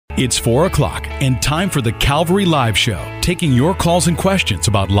It's 4 o'clock and time for the Calvary Live Show, taking your calls and questions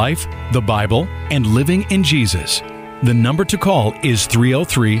about life, the Bible, and living in Jesus. The number to call is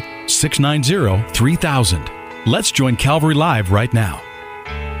 303-690-3000. Let's join Calvary Live right now.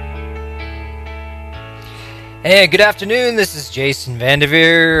 Hey, good afternoon. This is Jason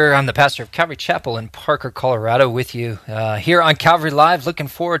Vanderveer. I'm the pastor of Calvary Chapel in Parker, Colorado with you here on Calvary Live. Looking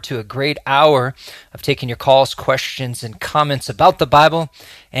forward to a great hour of taking your calls, questions, and comments about the Bible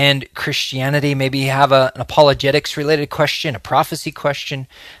and Christianity. Maybe you have an apologetics-related question, a prophecy question,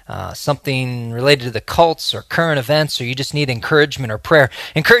 something related to the cults or current events, or you just need encouragement or prayer.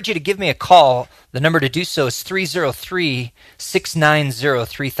 I encourage you to give me a call. The number to do so is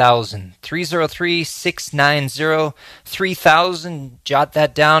 303-690-3000. 303-690-3000. Jot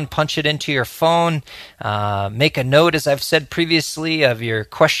that down, punch it into your phone. Make a note, as I've said previously, of your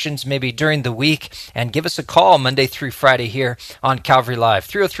questions maybe during the week, and give us a call Monday through Friday here on Calvary Live.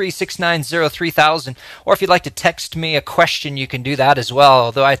 303-690-3000. Or if you'd like to text me a question, you can do that as well,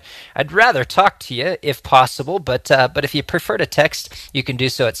 although I'd rather talk to you if possible, but if you prefer to text, you can do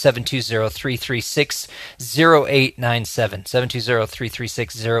so at 720-336-0897.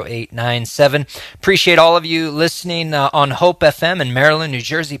 720-336-0897. Appreciate all of you listening on Hope FM in Maryland, New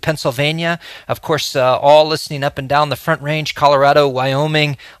Jersey, Pennsylvania. Of course, all listening up and down the Front Range, Colorado,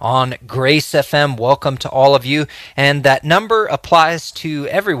 Wyoming on Grace FM. Welcome to all of you. And that number applies to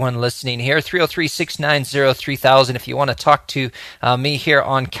everyone listening here, 303-690-3000. If you want to talk to me here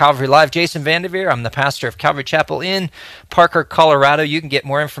on Calvary Live, Jason Vanderveer, I'm the pastor of Calvary Chapel in Parker, Colorado. You can get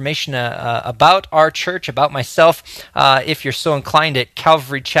more information about our church, about myself, if you're so inclined, at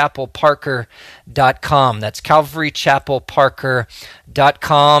calvarychapelparker.com. That's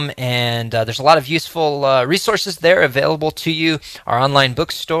calvarychapelparker.com, and there's a lot of useful resources there available to you. Our online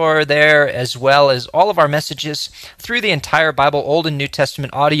bookstore there, as well as all of our messages through the entire Bible, Old and New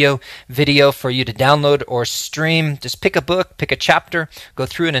Testament, audio, video for you to download or stream. Just pick a book, pick a chapter, go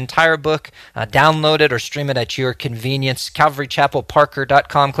through an entire book, download it or stream it at your convenience.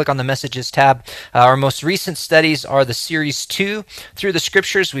 calvarychapelparker.com. Click on the messages tab. Our most recent studies are the Series 2 through the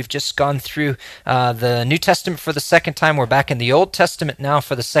Scriptures. We've just gone through the New Testament for the second time. We're back in the Old Testament now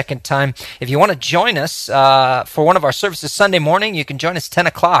for the second time. If you want to join us for one of our services Sunday morning, you can join us 10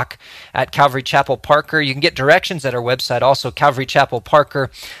 o'clock at Calvary Chapel Parker. You can get directions at our website, also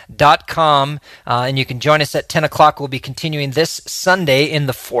calvarychapelparker.com, and you can join us at 10 o'clock. We'll be continuing this Sunday in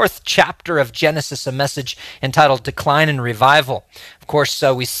the 4th chapter of Genesis, a message entitled Decline and Revival. Of course,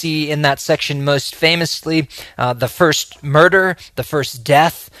 we see in that section most famously the first murder, the first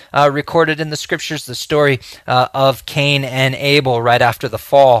death recorded in the Scriptures, the story of Cain and Abel right after the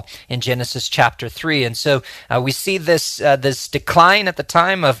fall in Genesis chapter 3. And so we see this decline at the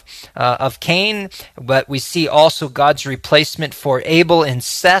time of Cain, but we see also God's replacement for Abel in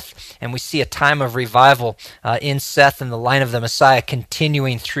Seth, and we see a time of revival in Seth and the line of the Messiah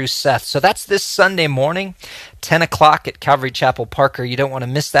continuing through Seth. So that's this Sunday morning, 10 o'clock at Calvary Chapel Parker. You don't want to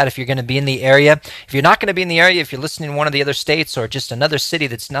miss that if you're going to be in the area. If you're not going to be in the area, if you're listening in one of the other states or just another city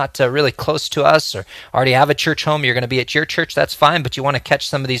that's not really close to us, or already have a church home, you're going to be at your church, that's fine, but you want to catch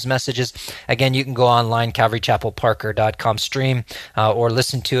some of these messages, again, you can go online, calvarychapelparker.com, stream or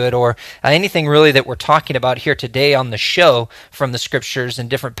listen to it, or anything really that we're talking about here today on the show from the Scriptures and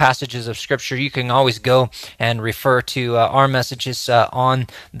different passages of Scripture. You can always go and refer to our messages on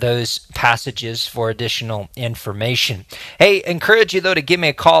those passages for additional information. Hey, encourage you though to give me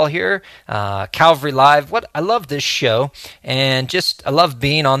a call here, Calvary Live. I love this show, and I love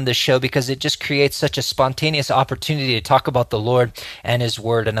being on this show because it just creates such a spontaneous opportunity to talk about the Lord and His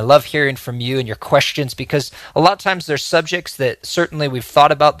Word. And I love hearing from you and your questions, because a lot of times there's subjects that certainly we've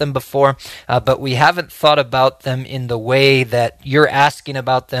thought about them before, but we haven't thought about them in the way that you're asking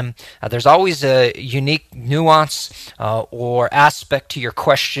about them. There's always a unique nuance or aspect to your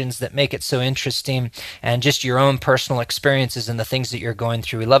questions that make it so interesting, and just your own personal experiences and the things that you're going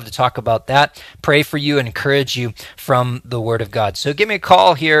through. We love to talk about that, pray for you, and encourage you from the Word of God. So give me a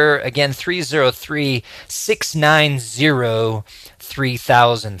call here, again, 303-690-3000,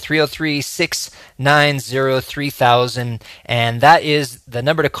 303-690-3000, and that is the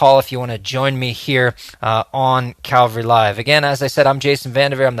number to call if you want to join me here on Calvary Live. Again, as I said, I'm Jason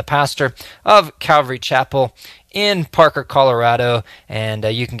Vanderveer. I'm the pastor of Calvary Chapel in Parker, Colorado, and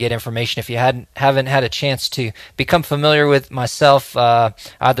you can get information if you haven't had a chance to become familiar with myself,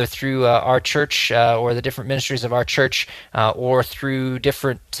 either through our church or the different ministries of our church, or through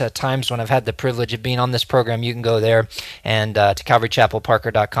different times when I've had the privilege of being on this program. You can go there and to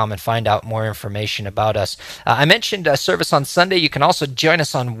CalvaryChapelParker.com and find out more information about us. I mentioned service on Sunday. You can also join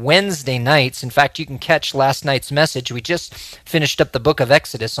us on Wednesday nights. In fact, you can catch last night's message. We just finished up the book of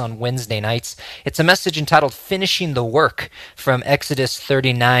Exodus on Wednesday nights. It's a message entitled Finishing the Work from Exodus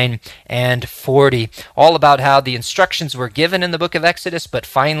 39 and 40, all about how the instructions were given in the book of Exodus, but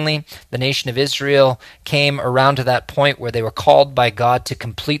finally the nation of Israel came around to that point where they were called by God to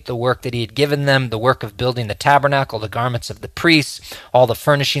complete the work that he had given them, the work of building the tabernacle, the garments of the priests, all the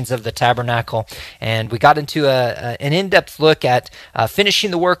furnishings of the tabernacle. And we got into an in-depth look at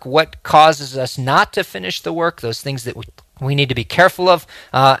finishing the work, what causes us not to finish the work, those things that we need to be careful of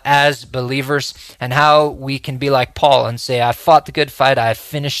as believers, and how we can be like Paul and say, I've fought the good fight, I've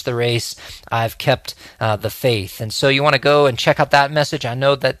finished the race, I've kept the faith. And so you want to go and check out that message. I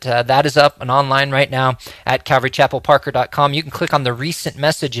know that that is up and online right now at CalvaryChapelParker.com. You can click on the Recent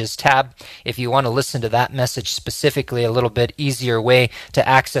Messages tab if you want to listen to that message specifically, a little bit easier way to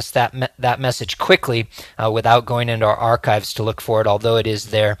access that message quickly without going into our archives to look for it, although it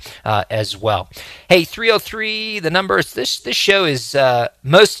is there as well. Hey, 303, the number is this show is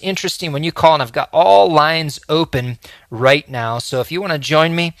most interesting when you call, and I've got all lines open right now. So if you want to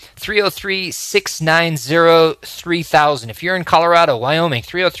join me, 303-690-3000. If you're in Colorado, Wyoming,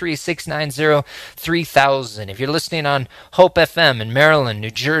 303-690-3000. If you're listening on Hope FM in Maryland,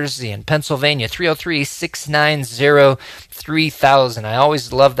 New Jersey, and Pennsylvania, 303-690-3000. I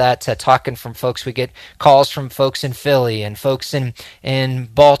always love that, talking from folks. We get calls from folks in Philly and folks in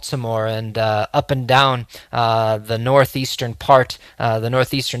Baltimore and up and down the northeastern part, the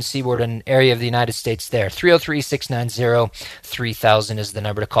northeastern seaboard and area of the United States there. 303-690-3000 is the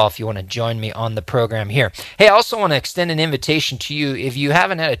number to call if you want to join me on the program here. Hey, I also want to extend an invitation to you if you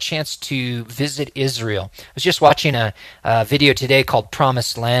haven't had a chance to visit Israel. I was just watching a video today called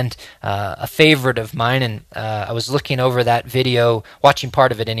Promised Land, a favorite of mine, and I was looking over that video, watching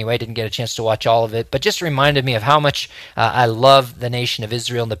part of it anyway, didn't get a chance to watch all of it, but just reminded me of how much I love the nation of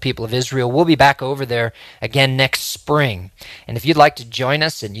Israel and the people of Israel. We'll be back over there again next spring, and if you'd like to join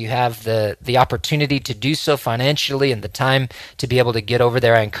us and you have the opportunity to do so financially and the time to be able to get over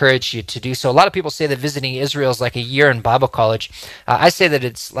there, I encourage you to do so. A lot of people say that visiting Israel is like a year in Bible college. I say that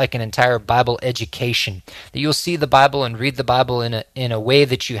it's like an entire Bible education, that you'll see the Bible and read the Bible in a way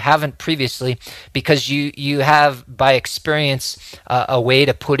that you haven't previously, because you have by experience a way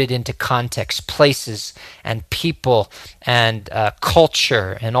to put it into context, places and people and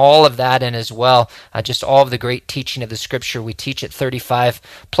culture and all of that, and as well just all of the great teaching of the Scripture. We teach at 35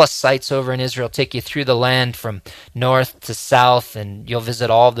 plus sites over in Israel, take you through the land from north to south, and you'll visit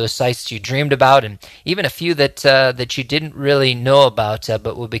all of those sites you dreamed about, and even a few that you didn't really know about,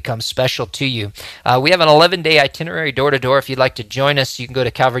 but will become special to you. We have an 11-day itinerary door to door. If you'd like to join us, you can go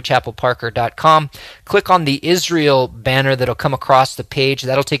to CalvaryChapelParker.com, click on the Israel banner that'll come across the page.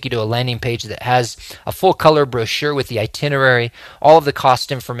 That'll take you to a landing page that has a full color brochure with the itinerary, all of the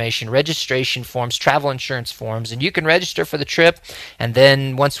cost information, registration forms, travel insurance forms, and you can register for the trip. And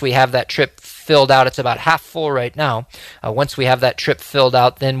then once we have that trip filled out, it's about half full right now. Once we have that trip filled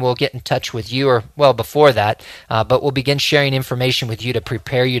out, then we'll get in touch with you, or well, before that, but we'll begin sharing information with you to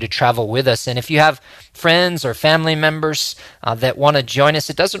prepare you to travel with us. And if you have friends or family members that want to join us,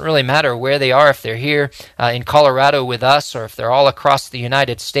 it doesn't really matter where they are, if they're here in Colorado with us or if they're all across the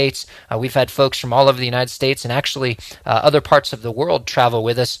United States. We've had folks from all over the United States and actually other parts of the world travel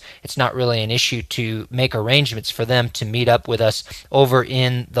with us. It's not really an issue to make arrangements for them to meet up with us over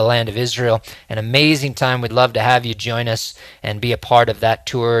in the land of Israel. An amazing time. We'd love to have you join us and be a part of that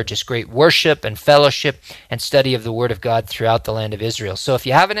tour. Just great worship and fellowship and study of the Word of God throughout the land of Israel. So if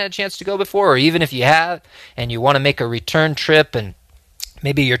you haven't had a chance to go before, or even if you have and you want to make a return trip, and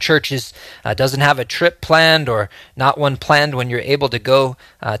maybe your church doesn't have a trip planned or not one planned when you're able to go,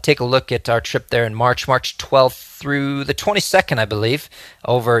 take a look at our trip there in March 12th through the 22nd, I believe,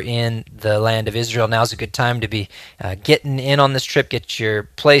 over in the land of Israel. Now's a good time to be getting in on this trip, get your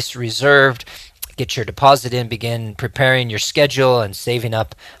place reserved, get your deposit in, begin preparing your schedule and saving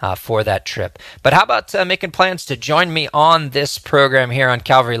up for that trip. But how about making plans to join me on this program here on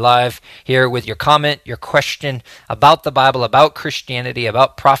Calvary Live, here with your comment, your question about the Bible, about Christianity,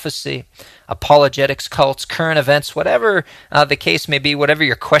 about prophecy, apologetics, cults, current events, whatever the case may be, whatever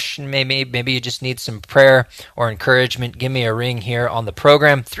your question may be. Maybe you just need some prayer or encouragement. Give me a ring here on the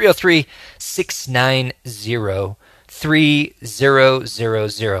program, 303-690-3000.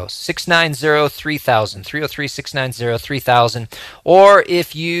 690-3000, 303-690-3000. Or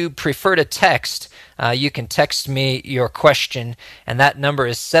if you prefer to text, you can text me your question, and that number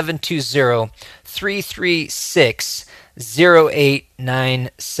is 720-336-0897.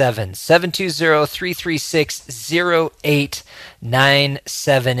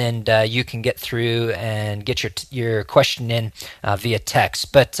 720-336-0897, and you can get through and get your question in via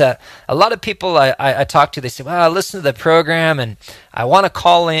text. But a lot of people I talk to, they say, well, I listen to the program and I want to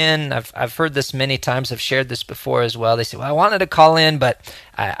call in. I've heard this many times. I've shared this before as well. They say, well, I wanted to call in, but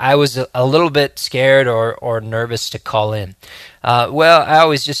I was a little bit scared or nervous to call in. Well, I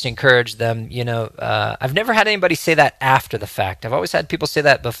always just encourage them, I've never had anybody say that after the fact. I've always had people say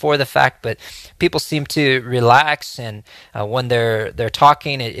that before the fact, but people seem to relax, and when they're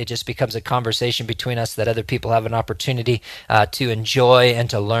talking, it just becomes a conversation between us that other people have an opportunity to enjoy and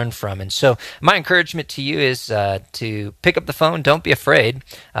to learn from. And so my encouragement to you is to pick up the phone. Don't be afraid.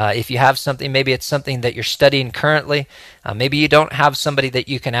 If you have something, maybe it's something that you're studying currently. Maybe you don't have somebody that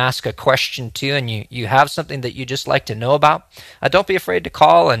you can ask a question to, and you have something that you just like to know about. Don't be afraid to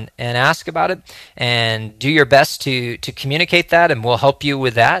call and ask about it, and do your best to communicate that, and we'll help you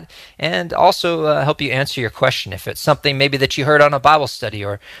with that, and also help you answer your question. If it's something maybe that you heard on a Bible study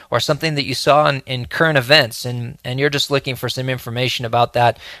or something that you saw in current events, and you're just looking for some information about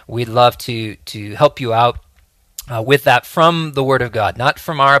that, we'd love to help you out with that from the Word of God, not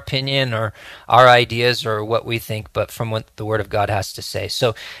from our opinion or our ideas or what we think, but from what the Word of God has to say.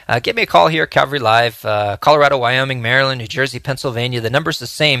 So give me a call here, Calvary Live, Colorado, Wyoming, Maryland, New Jersey, Pennsylvania. The number's the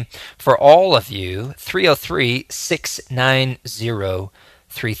same for all of you, 303-690-3000,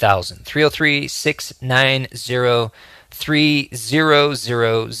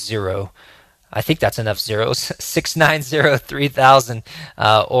 303-690-3000. I think that's enough zeros, 690-3000,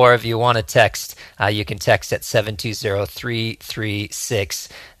 or if you want to text, you can text at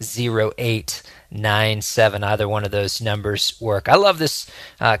 720-336-0897. Either one of those numbers work. I love this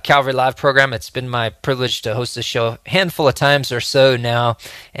Calvary Live program. It's been my privilege to host the show a handful of times or so now,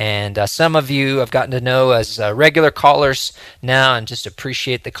 and some of you I've gotten to know as regular callers now, and just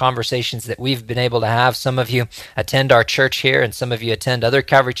appreciate the conversations that we've been able to have. Some of you attend our church here, and some of you attend other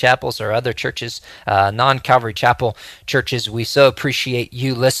Calvary chapels or other churches, non-Calvary chapel churches. We so appreciate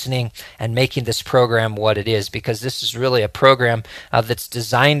you listening and making this program what it is, because this is really a program that's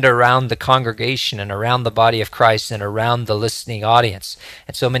designed around the congregation and around the body of Christ and around the listening audience.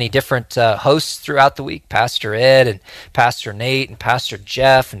 And so many different hosts throughout the week, Pastor Ed and Pastor Nate and Pastor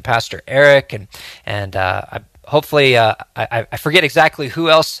Jeff and Pastor Eric, and hopefully, I forget exactly who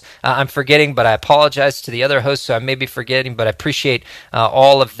else I'm forgetting, but I apologize to the other hosts who I may be forgetting, but I appreciate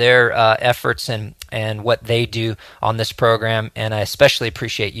all of their efforts and what they do on this program, and I especially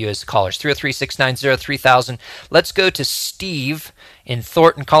appreciate you as callers. 303-690-3000. Let's go to Steve in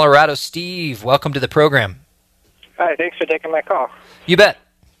Thornton, Colorado. Steve, welcome to the program. Hi, thanks for taking my call. You bet.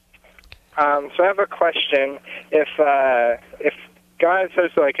 So I have a question. If God says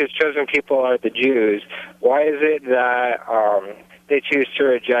his chosen people are the Jews, why is it that they choose to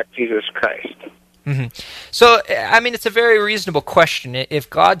reject Jesus Christ? Mm-hmm. So, it's a very reasonable question. If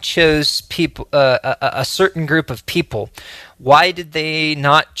God chose people, a certain group of people, why did they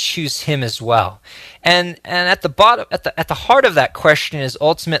not choose Him as well? And at the bottom, at the heart of that question is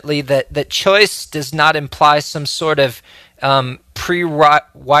ultimately that choice does not imply some sort of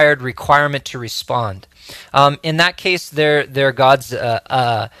pre-wired requirement to respond. In that case, they're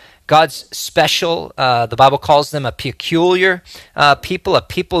God's special. The Bible calls them a peculiar people, a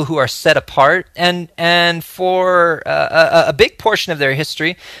people who are set apart. And for a big portion of their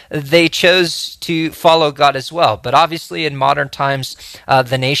history, they chose to follow God as well. But obviously, in modern times,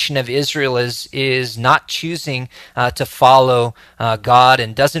 the nation of Israel is not choosing to follow God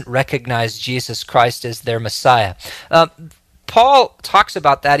and doesn't recognize Jesus Christ as their Messiah. Paul talks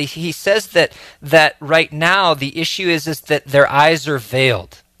about that. He says that right now the issue is that their eyes are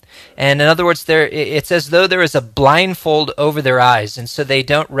veiled. And in other words, it's as though there is a blindfold over their eyes, and so they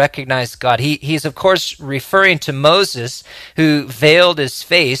don't recognize God. He's, of course, referring to Moses, who veiled his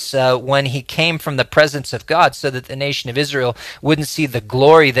face when he came from the presence of God, so that the nation of Israel wouldn't see the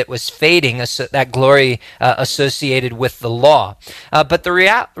glory that was fading, that glory associated with the law. But the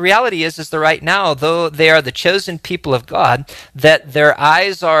reality is that right now, though they are the chosen people of God, that their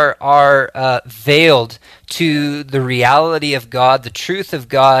eyes are veiled to the reality of God, the truth of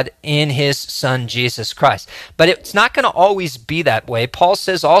God in his Son, Jesus Christ. But it's not going to always be that way. Paul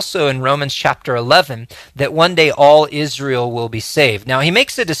says also in Romans chapter 11 that one day all Israel will be saved. Now, he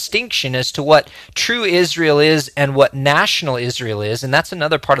makes a distinction as to what true Israel is and what national Israel is, and that's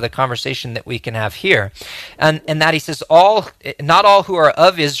another part of the conversation that we can have here. And that he says, not all who are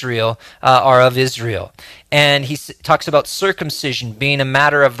of Israel are of Israel. And he talks about circumcision being a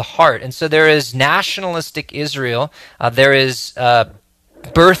matter of the heart. And so there is nationalistic Israel, there is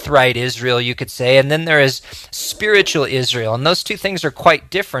birthright Israel, you could say, and then there is spiritual Israel. And those two things are quite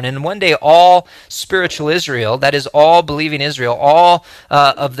different. And one day all spiritual Israel, that is all believing Israel, all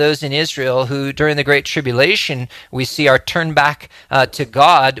of those in Israel who during the Great Tribulation we see are turned back to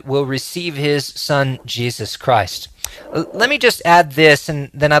God, will receive his Son, Jesus Christ. Let me just add this, and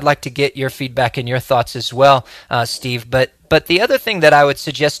then I'd like to get your feedback and your thoughts as well, Steve. But the other thing that I would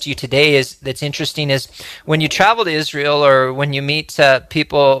suggest to you today that's interesting is when you travel to Israel or when you meet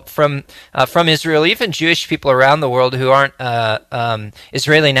people from Israel, even Jewish people around the world who aren't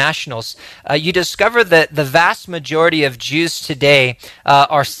Israeli nationals, you discover that the vast majority of Jews today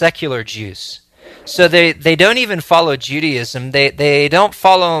are secular Jews. So they don't even follow Judaism. They don't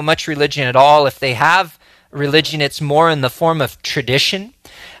follow much religion at all. If they have religion, it's more in the form of tradition.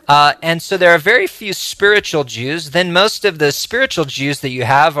 And so there are very few spiritual Jews. Then most of the spiritual Jews that you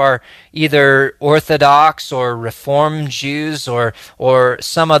have are either Orthodox or Reform Jews or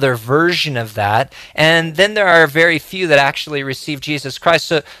some other version of that. And then there are very few that actually receive Jesus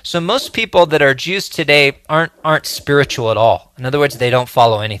Christ. So most people that are Jews today aren't spiritual at all. In other words, they don't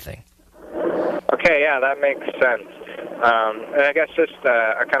follow anything. Okay, yeah, that makes sense. And I guess just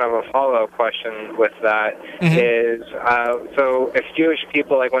a kind of a follow-up question with that is, so if Jewish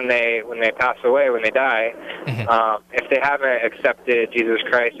people, like when they pass away, when they die, if they haven't accepted Jesus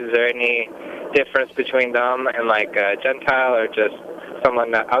Christ, is there any difference between them and like a Gentile or just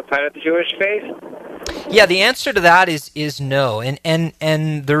someone outside of the Jewish faith? Yeah, the answer to that is no,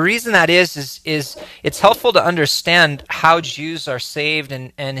 and the reason that is it's helpful to understand how Jews are saved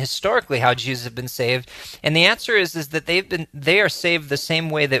and historically how Jews have been saved, and the answer is that they are saved the same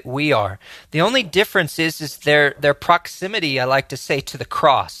way that we are. The only difference is their proximity, I like to say, to the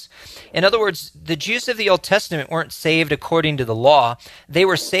cross. In other words, the Jews of the Old Testament weren't saved according to the law; they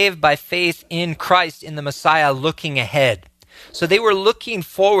were saved by faith in Christ, in the Messiah, looking ahead. So they were looking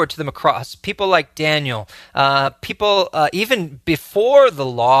forward to the cross. People like Daniel, people even before the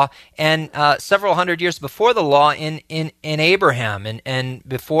law and several hundred years before the law in Abraham and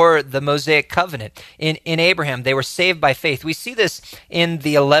before the Mosaic covenant in Abraham, they were saved by faith. We see this in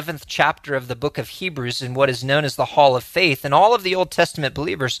the 11th chapter of the book of Hebrews in what is known as the Hall of Faith. And all of the Old Testament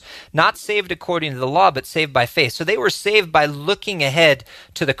believers, not saved according to the law, but saved by faith. So they were saved by looking ahead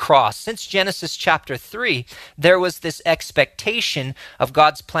to the cross. Since Genesis chapter 3, there was this expectation of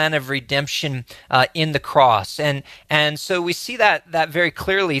God's plan of redemption in the cross. And so we see that very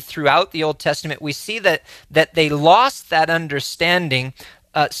clearly throughout the Old Testament. We see that they lost that understanding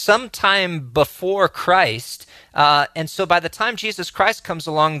sometime before Christ. And so by the time Jesus Christ comes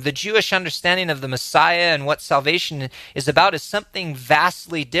along, the Jewish understanding of the Messiah and what salvation is about is something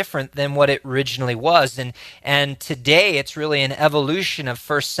vastly different than what it originally was. And today it's really an evolution of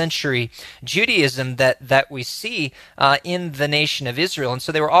first century Judaism that we see in the nation of Israel. And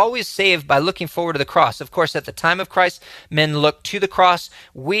so they were always saved by looking forward to the cross. Of course, at the time of Christ, men looked to the cross.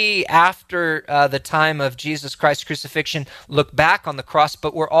 We, after the time of Jesus Christ's crucifixion, look back on the cross,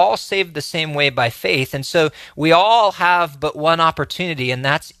 but we're all saved the same way by faith. And so we all have but one opportunity, and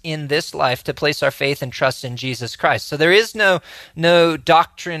that's in this life to place our faith and trust in Jesus Christ. So there is no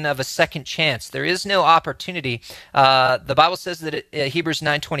doctrine of a second chance. There is no opportunity. The Bible says that Hebrews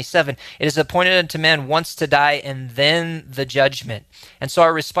 9:27, it is appointed unto man once to die and then the judgment. And so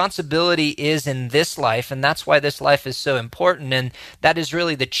our responsibility is in this life, and that's why this life is so important. And that is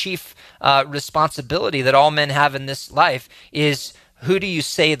really the chief responsibility that all men have in this life is, who do you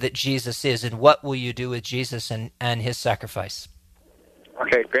say that Jesus is, and what will you do with Jesus and his sacrifice?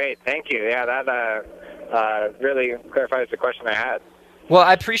 Okay, great. Thank you. Yeah, that really clarifies the question I had. Well,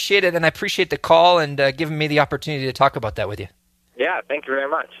 I appreciate it, and I appreciate the call and giving me the opportunity to talk about that with you. Yeah, thank you very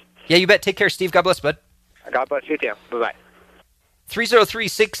much. Yeah, you bet. Take care, Steve. God bless, bud. God bless you too. Bye-bye.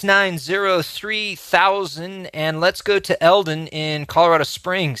 303-690-3000, and let's go to Eldon in Colorado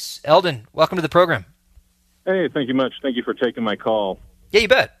Springs. Eldon, welcome to the program. Hey, thank you much. Thank you for taking my call. Yeah, you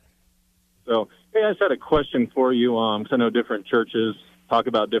bet. So, hey, I just had a question for you. 'Cause I know different churches talk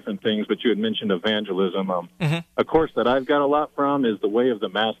about different things, but you had mentioned evangelism. A course that I've got a lot from is The Way of the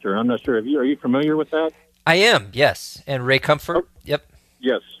Master. I'm not sure. Are you familiar with that? I am, yes. And Ray Comfort? Oh, yep.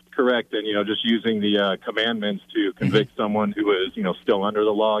 Yes, correct. And, just using the commandments to convict someone who is, still under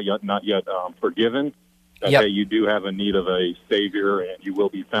the law, yet not yet forgiven, that, hey, you do have a need of a Savior and you will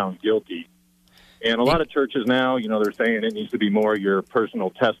be found guilty. And a lot of churches now, they're saying it needs to be more your personal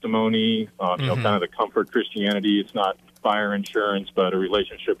testimony, kind of the comfort Christianity. It's not fire insurance, but a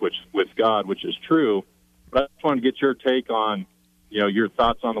relationship with God, which is true. But I just want to get your take on, your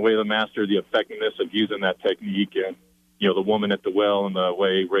thoughts on the way of the Master, the effectiveness of using that technique, and, the woman at the well and the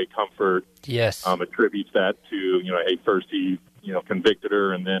way Ray Comfort attributes that to, hey, first he, convicted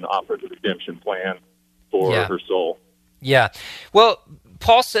her and then offered the redemption plan for her soul. Yeah. Well,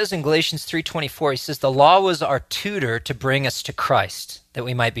 Paul says in Galatians 3:24, he says, the law was our tutor to bring us to Christ, that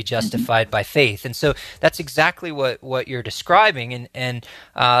we might be justified by faith. And so that's exactly what you're describing, and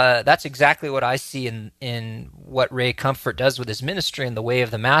that's exactly what I see in what Ray Comfort does with his ministry and the way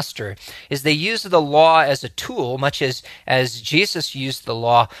of the Master, is they use the law as a tool, much as Jesus used the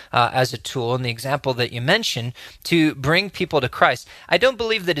law as a tool in the example that you mentioned, to bring people to Christ. I don't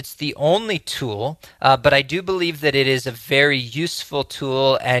believe that it's the only tool, but I do believe that it is a very useful tool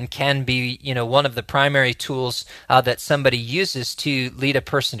and can be, one of the primary tools that somebody uses to lead a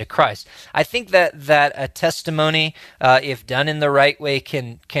person to Christ. I think that a testimony, if done in the right way,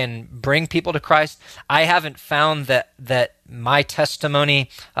 can bring people to Christ. I haven't found that my testimony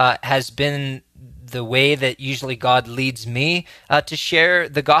has been the way that usually God leads me to share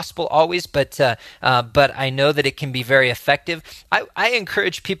the gospel always, but I know that it can be very effective. I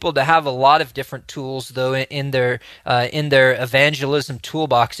encourage people to have a lot of different tools, though, in their evangelism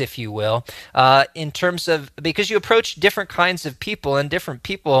toolbox, if you will, in terms of, because you approach different kinds of people, and different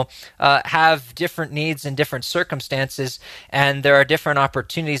people have different needs and different circumstances, and there are different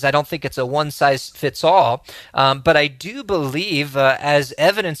opportunities. I don't think it's a one-size-fits-all, but I do believe, as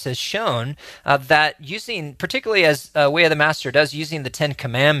evidence has shown, that using, particularly as Way of the Master does, using the Ten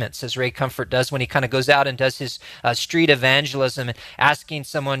Commandments, as Ray Comfort does when he kind of goes out and does his street evangelism, and asking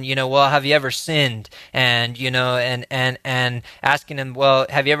someone, well, have you ever sinned? And, and asking them, well,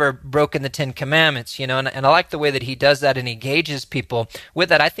 have you ever broken the Ten Commandments? And I like the way that he does that and engages people with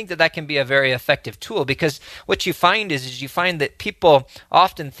that. I think that can be a very effective tool, because what you find is you find that people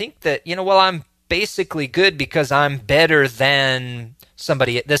often think that, well, I'm basically good because I'm better than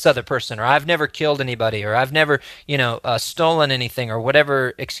somebody, this other person, or I've never killed anybody, or I've never, stolen anything, or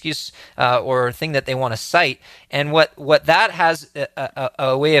whatever excuse or thing that they want to cite. And what that has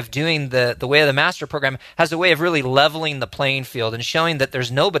a way of doing, the Way of the Master program has a way of really leveling the playing field and showing that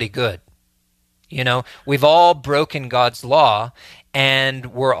there's nobody good. We've all broken God's law,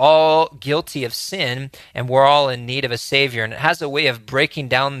 and we're all guilty of sin, and we're all in need of a Savior. And it has a way of breaking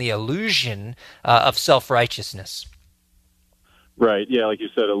down the illusion of self-righteousness. Right. Yeah, like you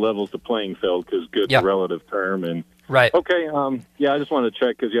said, it levels the playing field, because good's a relative term. And right. Okay. I just wanted to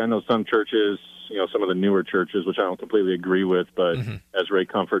check, because I know some churches, some of the newer churches, which I don't completely agree with, but as Ray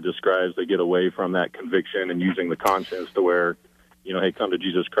Comfort describes, they get away from that conviction and using the conscience to where, hey, come to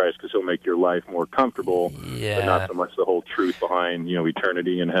Jesus Christ because he'll make your life more comfortable, but not so much the whole truth behind,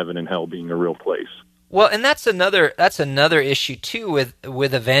 eternity and heaven and hell being a real place. Well, and that's another issue too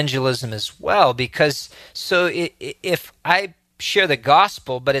with evangelism as well, because if I share the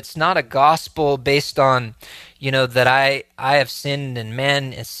gospel, but it's not a gospel based on, that I have sinned and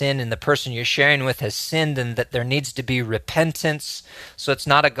man has sinned and the person you're sharing with has sinned, and that there needs to be repentance. So it's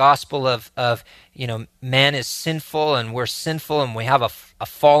not a gospel of man is sinful and we're sinful and we have a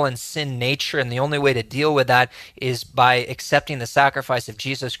fallen sin nature, and the only way to deal with that is by accepting the sacrifice of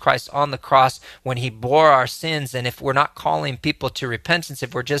Jesus Christ on the cross when he bore our sins. And if we're not calling people to repentance,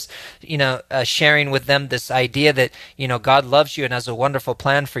 if we're just sharing with them this idea that God loves you and has a wonderful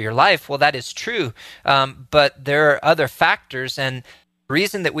plan for your life, well, that is true, but there are other factors. And the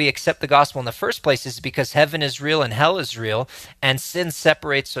reason that we accept the gospel in the first place is because heaven is real and hell is real, and sin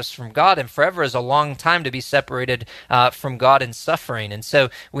separates us from God, and forever is a long time to be separated from God in suffering. And so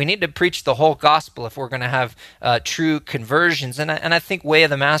we need to preach the whole gospel if we're going to have true conversions. And I think Way of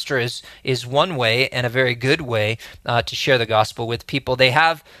the Master is one way, and a very good way, to share the gospel with people. They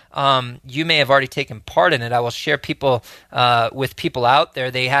have, you may have already taken part in it. I will share people with people out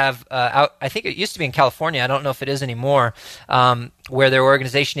there. They have, I think it used to be in California, I don't know if it is anymore, where their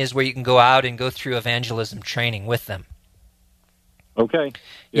organization is, where you can go out and go through evangelism training with them. Okay.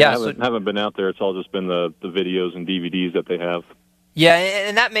 I haven't been out there. It's all just been the videos and DVDs that they have. Yeah,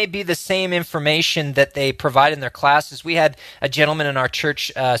 and that may be the same information that they provide in their classes. We had a gentleman in our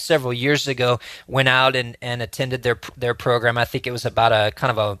church several years ago went out and attended their program. I think it was about a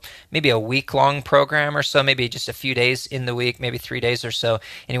kind of maybe a week-long program or so, maybe just a few days in the week, maybe 3 days or so.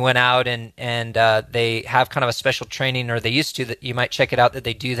 And he went out and they have kind of a special training, or they used to, that you might check it out, that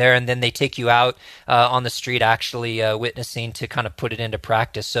they do there, and then they take you out on the street actually witnessing to kind of put it into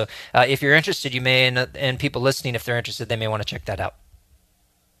practice. So if you're interested, you may, and people listening, if they're interested, they may want to check that out.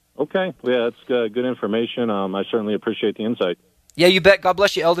 Okay. Yeah, that's good information. I certainly appreciate the insight. Yeah, you bet. God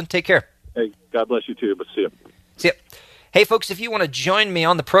bless you, Eldon. Take care. Hey, God bless you too, but see you. See ya. Hey, folks, if you want to join me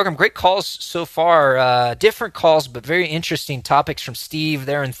on the program, great calls so far. Different calls, but very interesting topics from Steve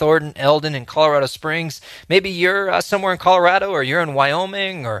there in Thornton, Eldon in Colorado Springs. Maybe you're somewhere in Colorado, or you're in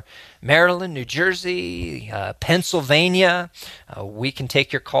Wyoming, or Maryland, New Jersey, Pennsylvania. We can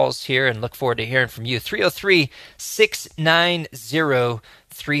take your calls here and look forward to hearing from you. 303-690-3000.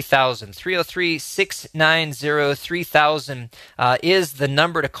 303-690-3000 is the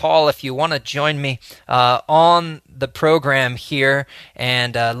number to call if you want to join me on the program here,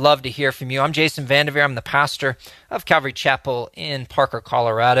 and love to hear from you. I'm Jason Vanderveer. I'm the pastor of Calvary Chapel in Parker,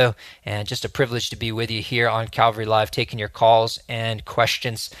 Colorado, and just a privilege to be with you here on Calvary Live, taking your calls and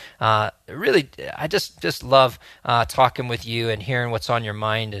questions. Really, I just love talking with you and hearing what's on your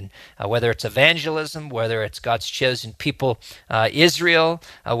mind, and whether it's evangelism, whether it's God's chosen people, Israel,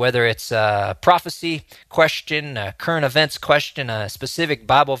 whether it's a prophecy question, a current events question, a specific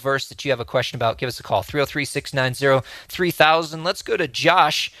Bible verse that you have a question about, give us a call, 303-690-3000. Let's go to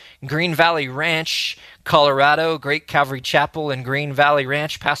Josh, Green Valley Ranch, Colorado. Great Calvary Chapel in Green Valley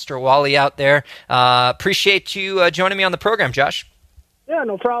Ranch. Pastor Wally out there. Appreciate you joining me on the program, Josh. Yeah,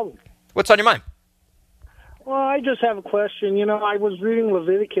 no problem. What's on your mind? Well, I just have a question. You know, I was reading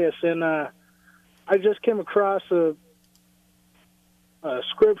Leviticus, and I just came across a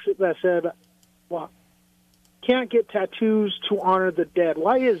scripture that said, well, can't get tattoos to honor the dead.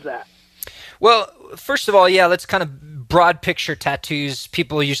 Why is that? Well, first of all, yeah, let's kind of broad picture tattoos.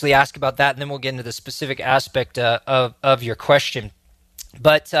 People usually ask about that, and then we'll get into the specific aspect of your question.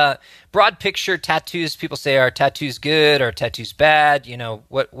 But broad picture tattoos, people say, are tattoos good or tattoos bad? You know,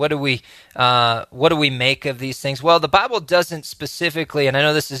 what do we make of these things? Well, the Bible doesn't specifically, and I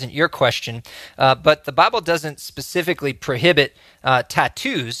know this isn't your question, but the Bible doesn't specifically prohibit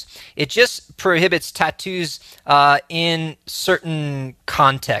tattoos. It just prohibits tattoos in certain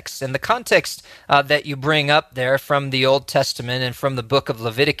contexts. And the context that you bring up there from the Old Testament and from the book of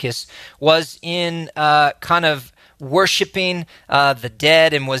Leviticus was in kind of worshiping the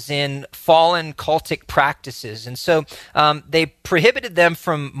dead, and was in fallen cultic practices. And so they prohibited them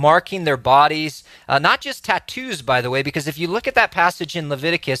from marking their bodies, not just tattoos, by the way, because if you look at that passage in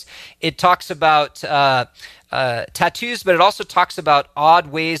Leviticus, it talks about tattoos, but it also talks about odd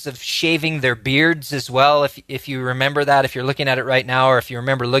ways of shaving their beards as well, if you remember that, if you're looking at it right now, or if you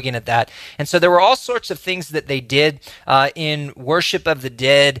remember looking at that. And so there were all sorts of things that they did in worship of the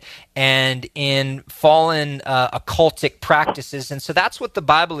dead and in fallen occultic practices. And so that's what the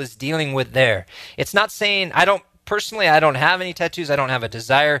Bible is dealing with there. It's not saying, Personally, I don't have any tattoos. I don't have a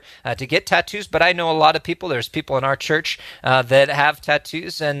desire to get tattoos, but I know a lot of people. There's people in our church that have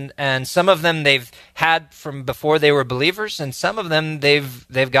tattoos, and some of them they've had from before they were believers, and some of them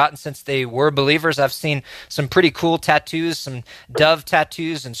they've gotten since they were believers. I've seen some pretty cool tattoos, some dove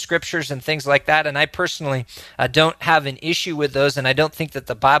tattoos and scriptures and things like that, and I personally don't have an issue with those, and I don't think that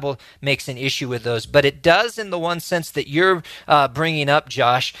the Bible makes an issue with those, but it does in the one sense that you're bringing up,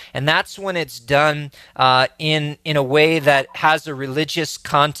 Josh, and that's when it's done in a way that has a religious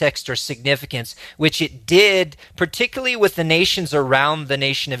context or significance, which it did, particularly with the nations around the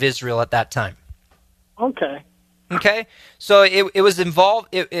nation of Israel at that time. Okay, so it was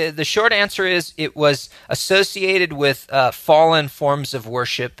involved. The short answer is it was associated with fallen forms of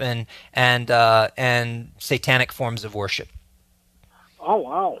worship and satanic forms of worship. Oh,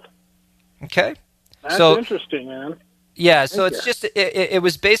 wow. Okay, that's interesting, man. Yeah, so it's just it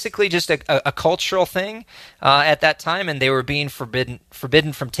was basically just a cultural thing at that time, and they were being forbidden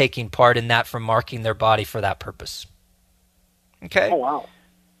from taking part in that, from marking their body for that purpose. Okay. Oh, wow.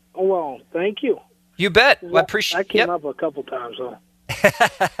 Oh, well, thank you. You bet. Well, I appreciate. That came up a couple times, though.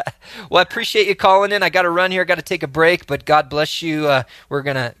 Well, I appreciate you calling in. I got to run here. Got to take a break, but God bless you. We're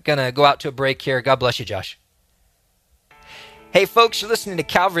gonna go out to a break here. God bless you, Josh. Hey, folks, you're listening to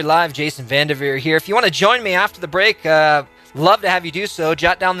Calvary Live. Jason Vanderveer here. If you want to join me after the break, love to have you do so.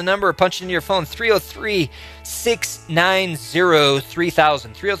 Jot down the number or punch it into your phone,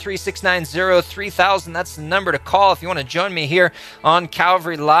 303-690-3000. 303-690-3000. That's the number to call if you want to join me here on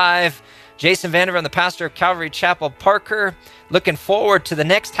Calvary Live. Jason Vanderveer, I'm the pastor of Calvary Chapel, Parker. Looking forward to the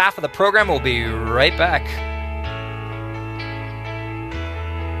next half of the program. We'll be right back.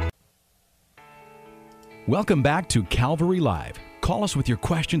 Welcome back to Calvary Live. Call us with your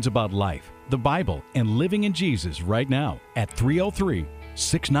questions about life, the Bible, and living in Jesus right now at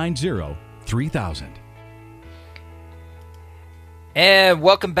 303-690-3000. And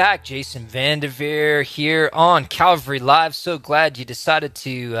welcome back. Jason Vandeveer here on Calvary Live. So glad you decided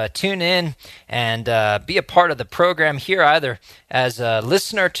to tune in and be a part of the program here, either as a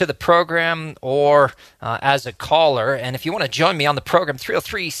listener to the program or as a caller. And if you want to join me on the program,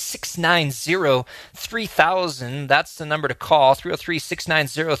 303-690-3000. That's the number to call,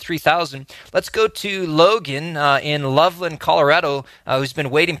 303-690-3000. Let's go to Logan in Loveland, Colorado, who's been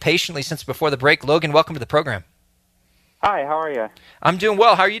waiting patiently since before the break. Logan, welcome to the program. Hi, how are you? I'm doing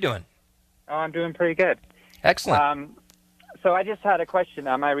well. How are you doing? Oh, I'm doing pretty good. Excellent. So I just had a question.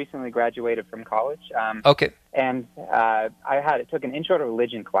 I recently graduated from college. Okay. And I took an intro to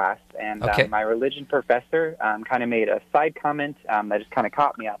religion class, and my religion professor kind of made a side comment that just kind of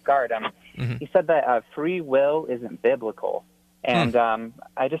caught me off guard. He said that free will isn't biblical. And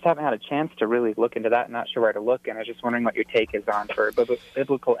I just haven't had a chance to really look into that. I'm not sure where to look, and I was just wondering what your take is on for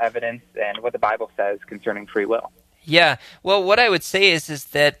biblical evidence and what the Bible says concerning free will. Yeah, well, what I would say is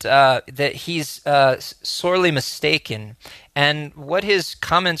that that he's sorely mistaken, and what his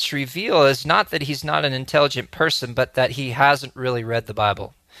comments reveal is not that he's not an intelligent person, but that he hasn't really read the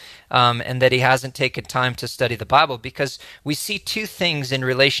Bible, and that he hasn't taken time to study the Bible, because we see two things in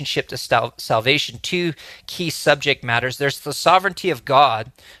relationship to salvation, two key subject matters. There's the sovereignty of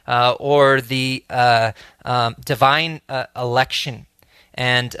God, or the divine election,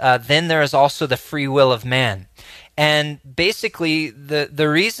 and then there is also the free will of man. And basically, the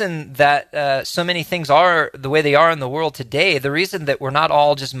reason that so many things are the way they are in the world today, the reason that we're not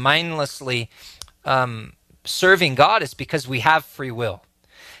all just mindlessly serving God is because we have free will.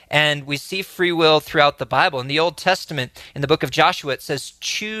 And we see free will throughout the Bible. In the Old Testament, in the book of Joshua, it says,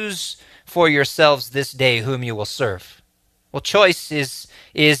 "Choose for yourselves this day whom you will serve." Well, choice is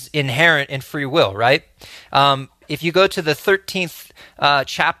inherent in free will, right? If you go to the 13th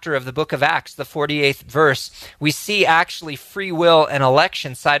chapter of the book of Acts, the 48th verse, we see actually free will and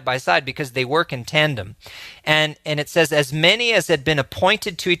election side by side because they work in tandem. And it says, "As many as had been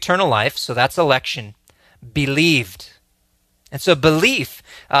appointed to eternal life," so that's election, "believed." And so belief,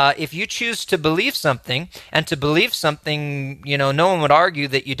 if you choose to believe something, and to believe something, no one would argue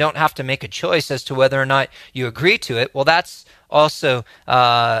that you don't have to make a choice as to whether or not you agree to it. Well, that's also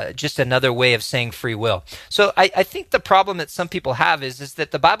just another way of saying free will. So I think the problem that some people have is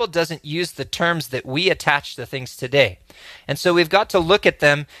that the Bible doesn't use the terms that we attach to things today. And so we've got to look at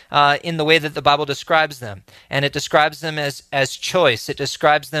them in the way that the Bible describes them. And it describes them as choice. It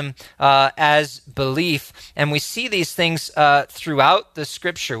describes them as belief. And we see these things throughout the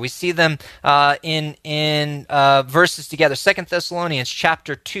Scripture. We see them in verses together. 2 Thessalonians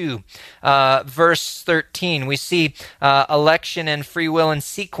chapter 2, verse 13. We see election and free will in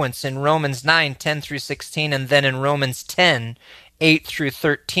sequence in Romans 9, 10 through 16, and then in Romans 10, 8 through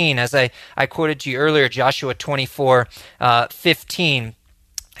 13. As I quoted to you earlier, Joshua 24, 15.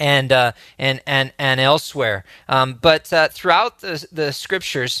 And elsewhere, but throughout the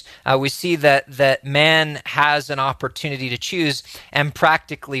scriptures, we see that man has an opportunity to choose, and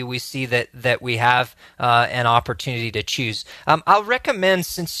practically we see that we have an opportunity to choose. I'll recommend,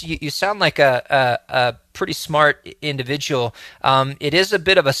 since you sound like a pretty smart individual, it is a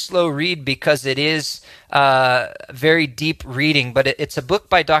bit of a slow read because it is very deep reading, but it's a book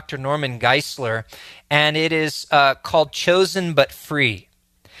by Dr. Norman Geisler, and it is called Chosen But Free.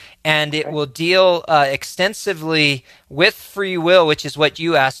 And it will deal extensively with free will, which is what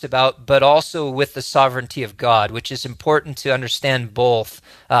you asked about, but also with the sovereignty of God, which is important to understand both,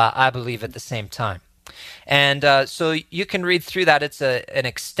 I believe, at the same time. And so you can read through that. It's an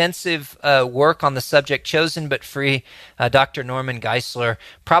extensive work on the subject, Chosen But Free, Dr. Norman Geisler,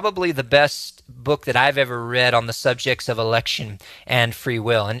 probably the best book that I've ever read on the subjects of election and free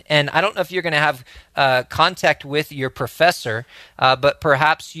will. And I don't know if you're going to have contact with your professor, but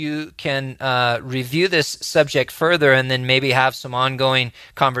perhaps you can review this subject further and then maybe have some ongoing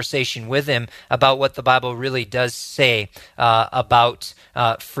conversation with him about what the Bible really does say about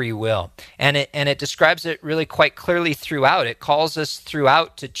free will. And it describes it really quite clearly throughout. It calls us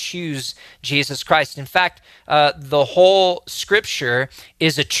throughout to choose Jesus Christ. In fact, the whole Scripture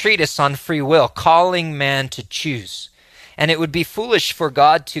is a treatise on free will, calling man to choose. And it would be foolish for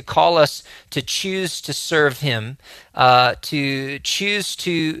God to call us to choose to serve Him, to choose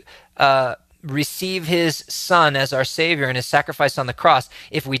to receive His Son as our Savior and His sacrifice on the cross,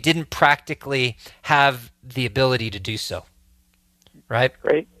 if we didn't practically have the ability to do so. right?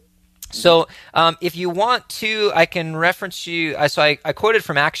 Great. So if you want to, I can reference you. I quoted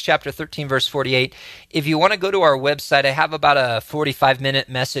from Acts chapter 13, verse 48. If you want to go to our website, I have about a 45-minute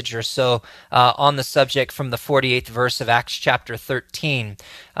message or so on the subject from the 48th verse of Acts chapter 13.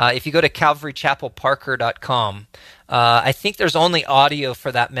 If you go to calvarychapelparker.com, I think there's only audio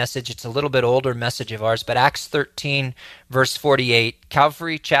for that message. It's a little bit older message of ours, but Acts 13, verse 48,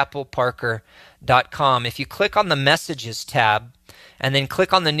 calvarychapelparker.com. If you click on the Messages tab, and then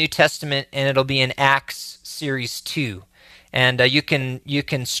click on the New Testament, and it'll be in Acts Series 2. And you can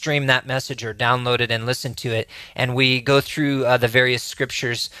stream that message or download it and listen to it. And we go through the various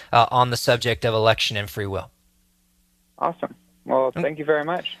scriptures on the subject of election and free will. Awesome. Well, thank you very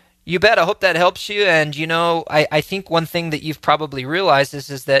much. You bet. I hope that helps you. And, I think one thing that you've probably realized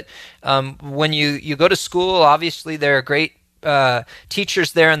is that when you go to school, obviously there are great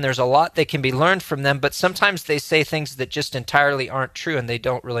teachers there, and there's a lot that can be learned from them, but sometimes they say things that just entirely aren't true, and they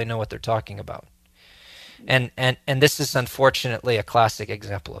don't really know what they're talking about. And this is unfortunately a classic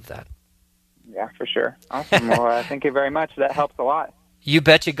example of that. Yeah, for sure. Awesome. Well, thank you very much. That helps a lot. You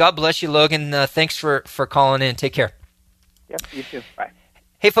betcha. God bless you, Logan. Thanks for calling in. Take care. Yep, you too. Bye.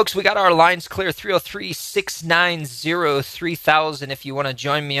 Hey, folks, we got our lines clear, 303-690-3000. If you want to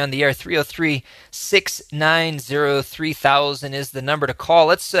join me on the air, 303-690-3000 is the number to call.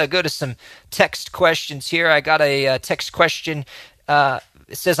 Let's go to some text questions here. I got a text question. It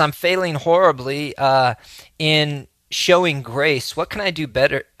says, I'm failing horribly in showing grace. What can I do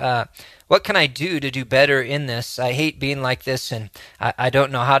better? What can I do to do better in this? I hate being like this, and I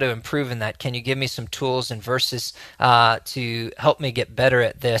don't know how to improve in that. Can you give me some tools and verses to help me get better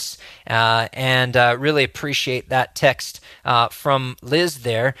at this? And really appreciate that text from Liz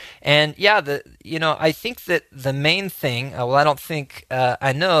there. And yeah, I think that the main thing,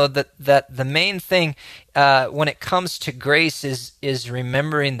 I know that the main thing when it comes to grace is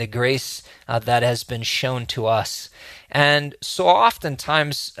remembering the grace that has been shown to us. And so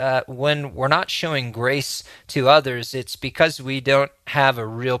oftentimes when we're not showing grace to others, it's because we don't have a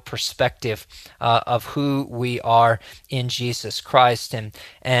real perspective of who we are in Jesus Christ, and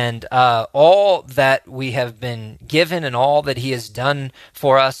all that we have been given, and all that He has done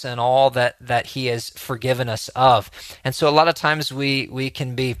for us, and all that He has forgiven us of. And so a lot of times we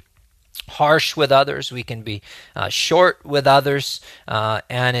can be harsh with others, we can be short with others,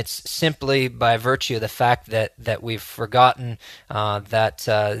 and it's simply by virtue of the fact that we've forgotten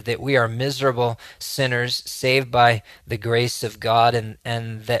that we are miserable sinners saved by the grace of God,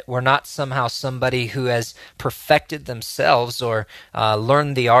 and that we're not somehow somebody who has perfected themselves or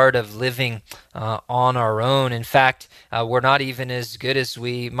learned the art of living on our own. In fact, we're not even as good as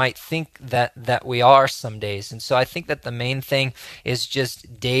we might think that we are some days. And so I think that the main thing is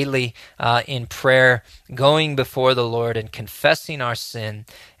just daily in prayer, going before the Lord and confessing our sin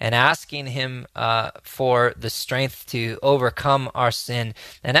and asking Him for the strength to overcome our sin.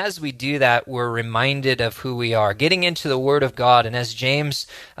 And as we do that, we're reminded of who we are, getting into the Word of God. And as James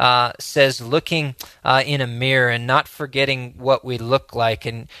says, looking in a mirror and not forgetting what we look like,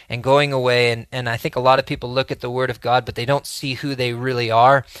 and going away. And I think a lot of people look at the Word of God, but they don't see who they really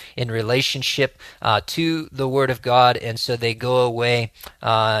are in relationship to the Word of God. And so they go away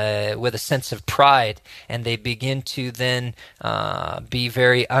with a sense of pride, and they begin to then be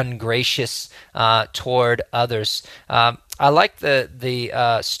very ungracious toward others. I like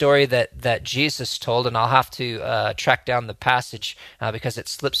the story that Jesus told, and I'll have to track down the passage because it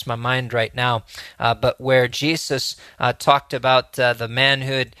slips my mind right now. But where Jesus talked about the man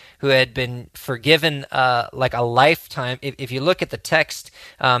who had been forgiven like a lifetime. If you look at the text,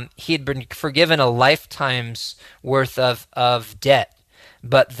 he had been forgiven a lifetime's worth of debt.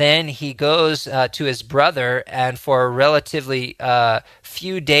 But then he goes to his brother, and for a relatively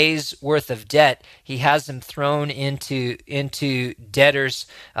few days' worth of debt, he has him thrown into debtor's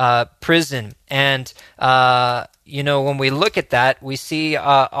prison. And when we look at that, we see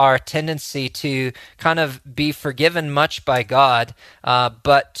our tendency to kind of be forgiven much by God,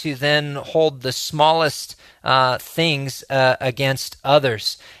 but to then hold the smallest things against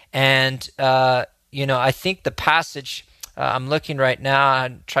others. And I think the passage. I'm looking right now.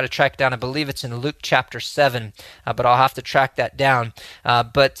 I try to track down. I believe it's in Luke chapter 7, but I'll have to track that down.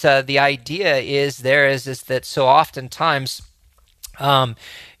 But the idea is that so oftentimes,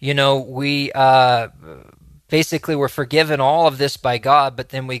 we basically we're forgiven all of this by God, but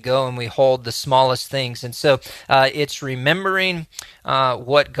then we go and we hold the smallest things. And so it's remembering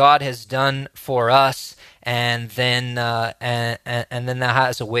what God has done for us, and then that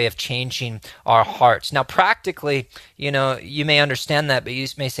has a way of changing our hearts. Now, practically, you may understand that, but you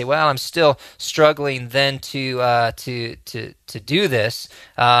may say, "Well, I'm still struggling then to do this."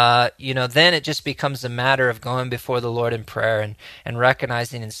 Then it just becomes a matter of going before the Lord in prayer and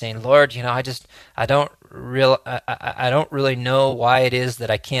recognizing and saying, "Lord, I don't really know why it is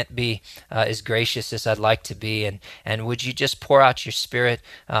that I can't be as gracious as I'd like to be, and would you just pour out your Spirit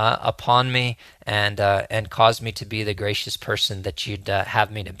upon me and cause me to be the gracious person that you'd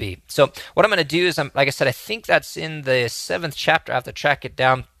have me to be." So what I'm going to do is, like I said, I think that's in the 7th chapter. I have to track it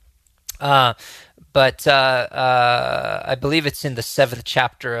down. But I believe it's in the 7th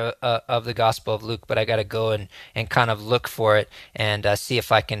chapter of the Gospel of Luke. But I got to go and kind of look for it and see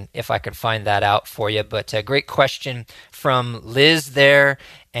if I can find that out for you. But great question from Liz there,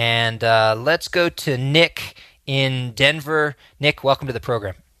 and let's go to Nick in Denver. Nick, welcome to the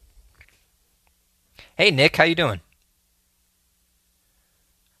program. Hey, Nick, how you doing?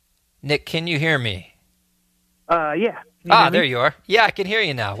 Nick, can you hear me? Yeah. There you are. Yeah, I can hear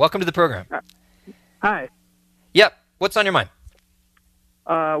you now. Welcome to the program. Hi. Yep. What's on your mind?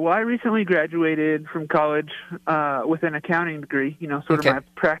 Well, I recently graduated from college with an accounting degree, sort of my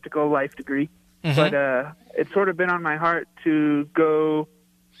practical life degree. Mm-hmm. But it's sort of been on my heart to go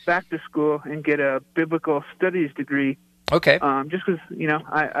back to school and get a biblical studies degree. Okay. Just because,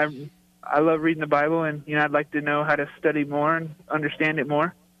 I love reading the Bible, and, I'd like to know how to study more and understand it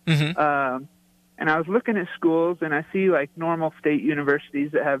more. Mm-hmm. And I was looking at schools, and I see like normal state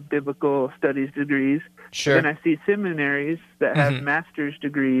universities that have biblical studies degrees. Sure. And I see seminaries that have master's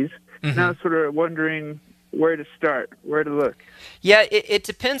degrees. Mm-hmm. And I was sort of wondering where to start, where to look. Yeah, it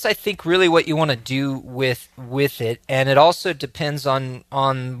depends, I think, really what you want to do with it, and it also depends on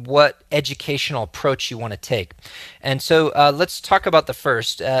what educational approach you want to take. And so let's talk about the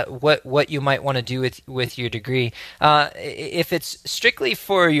first, what you might want to do with your degree. If it's strictly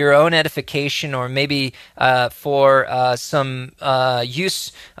for your own edification, or maybe for some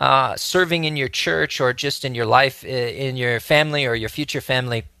use serving in your church, or just in your life, in your family or your future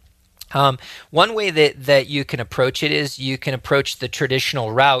family, one way that you can approach it is you can approach the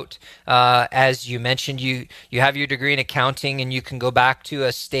traditional route. As you mentioned, you have your degree in accounting, and you can go back to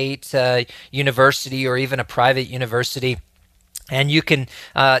a state university or even a private university, and you can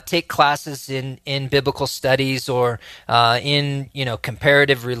take classes in biblical studies or in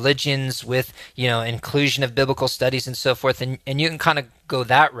comparative religions with inclusion of biblical studies and so forth, and you can kind of go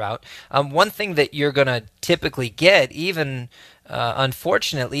that route. One thing that you're going to typically get, even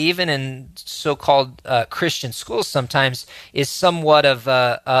unfortunately, even in so-called Christian schools, sometimes is somewhat of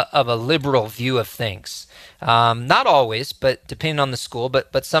a liberal view of things. Not always, but depending on the school,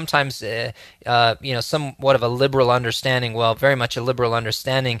 but sometimes, somewhat of a liberal understanding, well, very much a liberal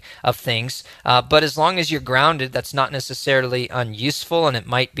understanding of things. But as long as you're grounded, that's not necessarily unuseful, and it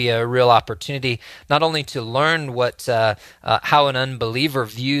might be a real opportunity not only to learn how an unbeliever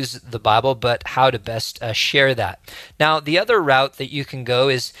views the Bible, but how to best share that. Now, the other route that you can go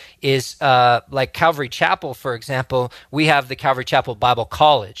is like Calvary Chapel, for example. We have the Calvary Chapel Bible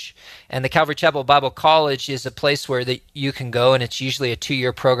College, and the Calvary Chapel Bible College is a place where you can go, and it's usually a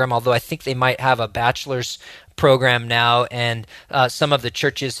 2-year program, although I think they might have a bachelor's program now, and some of the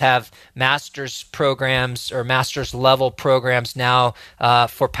churches have master's programs or master's level programs now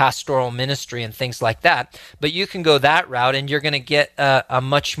for pastoral ministry and things like that. But you can go that route, and you're going to get a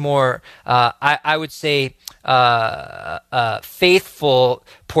much more, I would say, faithful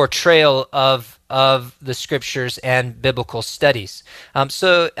portrayal of the scriptures and biblical studies.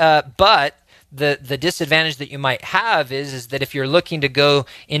 But the disadvantage that you might have is that if you're looking to go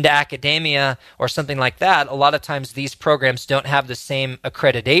into academia or something like that, a lot of times these programs don't have the same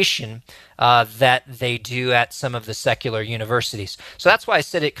accreditation that they do at some of the secular universities. So that's why I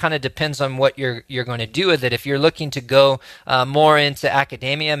said it kind of depends on what you're going to do with it. If you're looking to go more into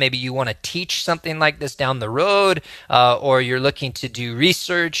academia, maybe you want to teach something like this down the road, or you're looking to do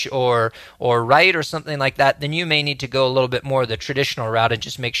research or write or something like that, then you may need to go a little bit more the traditional route and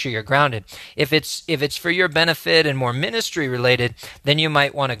just make sure you're grounded. If it's for your benefit and more ministry related, then you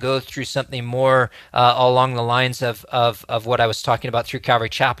might want to go through something more along the lines of what I was talking about through Calvary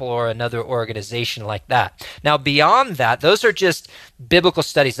Chapel or another organization like that. Now, beyond that, those are just biblical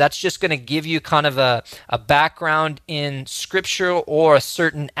studies. That's just going to give you kind of a background in Scripture or a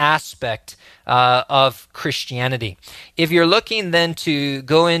certain aspect of Christianity. If you're looking then to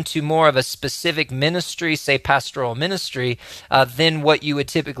go into more of a specific ministry, say pastoral ministry, then what you would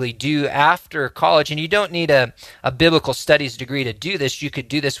typically do after after college, and you don't need a biblical studies degree to do this. You could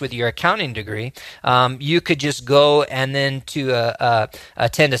do this with your accounting degree. You could just go and then to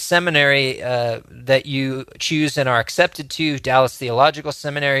attend a seminary that you choose and are accepted to, Dallas Theological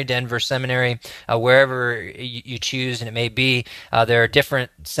Seminary, Denver Seminary, wherever you choose, and it may be. There are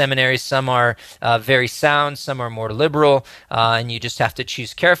different seminaries. Some are very sound, some are more liberal, and you just have to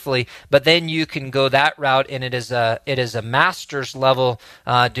choose carefully. But then you can go that route, and it is a master's level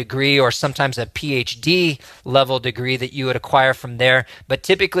degree, or sometimes a PhD level degree that you would acquire from there. But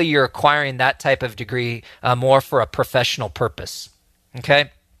typically you're acquiring that type of degree more for a professional purpose. Okay?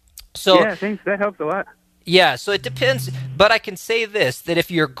 So yeah, thanks. That helps a lot. Yeah, so it depends, but I can say this, that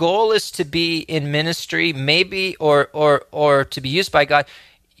if your goal is to be in ministry, maybe, or to be used by God,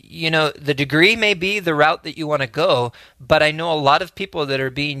 the degree may be the route that you want to go, but I know a lot of people that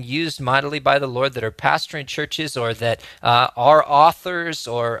are being used mightily by the Lord that are pastoring churches, or that are authors,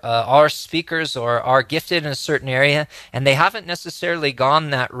 or are speakers, or are gifted in a certain area, and they haven't necessarily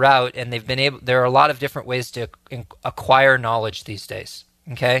gone that route, and there are a lot of different ways to acquire knowledge these days.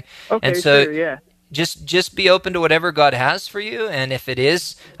 Okay? And so, sure, yeah. Just be open to whatever God has for you, and if it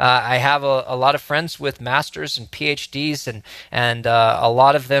is, I have a lot of friends with masters and PhDs, and a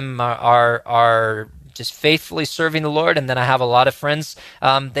lot of them are just faithfully serving the Lord. And then I have a lot of friends,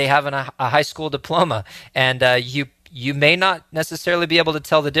 they have a high school diploma, and you may not necessarily be able to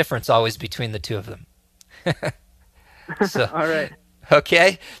tell the difference always between the two of them. So, all right.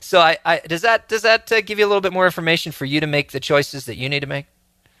 Okay. So does that give you a little bit more information for you to make the choices that you need to make?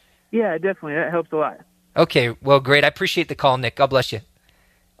 Yeah, definitely. That helps a lot. Okay, well, great. I appreciate the call, Nick. God bless you.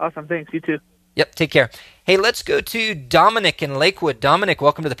 Awesome. Thanks. You too. Yep, take care. Hey, let's go to Dominic in Lakewood. Dominic,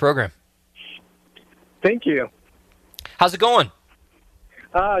 welcome to the program. Thank you. How's it going?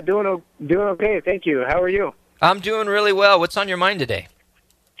 Doing okay. Thank you. How are you? I'm doing really well. What's on your mind today?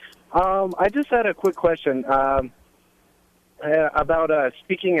 I just had a quick question about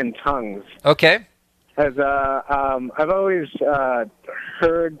speaking in tongues. Okay. As I've always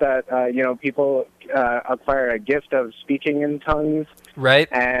heard that people acquire a gift of speaking in tongues, right?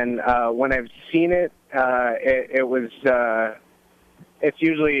 And when I've seen it, it's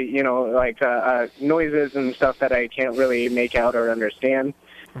usually like noises and stuff that I can't really make out or understand.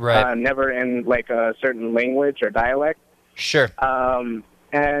 Right. Never in like a certain language or dialect. Sure.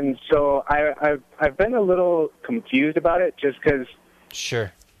 And so I've been a little confused about it, just because.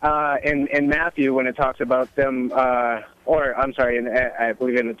 Sure. In Matthew, when it talks about them, I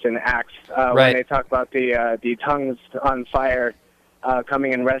believe it's in Acts, right. When they talk about the tongues on fire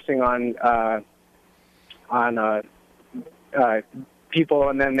coming and resting on people,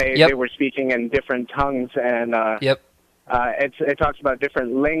 and then they were speaking in different tongues, and it talks about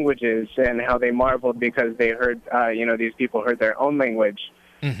different languages and how they marveled because they heard, these people heard their own language.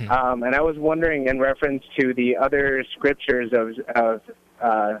 Mm-hmm. And I was wondering, in reference to the other scriptures of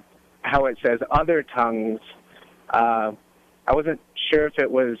how it says other tongues, I wasn't sure if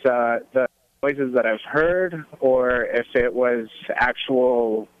it was the noises that I've heard, or if it was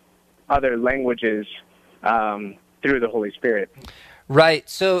actual other languages through the Holy Spirit. Right.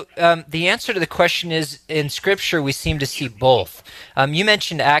 So the answer to the question is, in Scripture, we seem to see both. You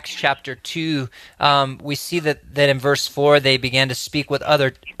mentioned Acts chapter 2. We see that in verse 4, they began to speak with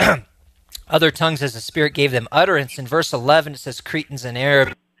other other tongues as the Spirit gave them utterance. In verse 11, it says Cretans and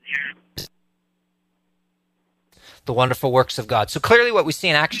Arabs, the wonderful works of God. So clearly what we see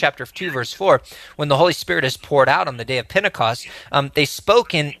in Acts chapter 2, verse 4, when the Holy Spirit is poured out on the day of Pentecost, they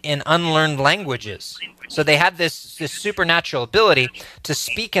spoke in unlearned languages. So they had this supernatural ability to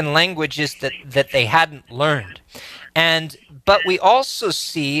speak in languages that they hadn't learned. But we also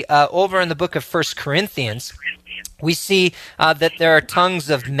see over in the book of 1 Corinthians, we see that there are tongues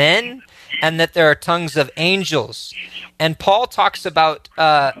of men and that there are tongues of angels. And Paul talks about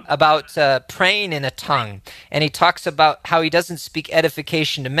praying in a tongue, and he talks about how he doesn't speak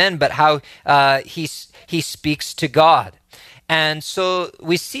edification to men, but how he speaks to God. And so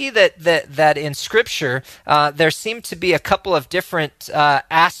we see that in Scripture, there seem to be a couple of different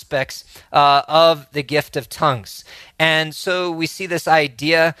aspects of the gift of tongues. And so we see this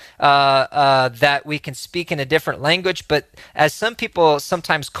idea that we can speak in a different language, but as some people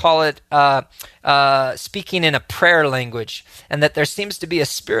sometimes call it, speaking in a prayer language, and that there seems to be a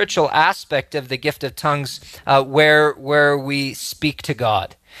spiritual aspect of the gift of tongues where we speak to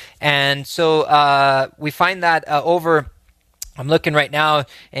God. And so we find that over... I'm looking right now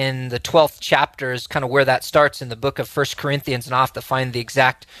in the 12th chapter is kind of where that starts in the book of 1 Corinthians, and I'll have to find the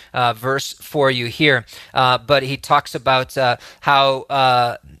exact verse for you here. But he talks about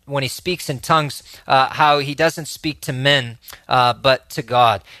how when he speaks in tongues, how he doesn't speak to men, but to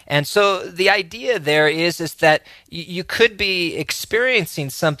God. And so the idea there is that you could be experiencing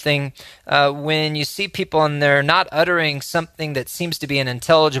something when you see people and they're not uttering something that seems to be an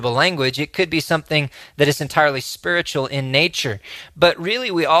intelligible language. It could be something that is entirely spiritual in nature. But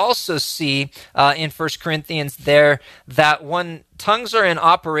really, we also see in 1 Corinthians there that when tongues are in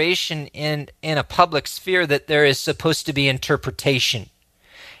operation in a public sphere, that there is supposed to be interpretation.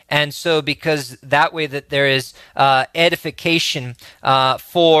 And so because that way that there is edification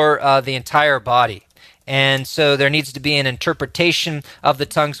for the entire body. And so there needs to be an interpretation of the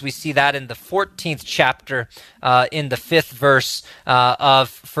tongues. We see that in the 14th chapter, in the 5th verse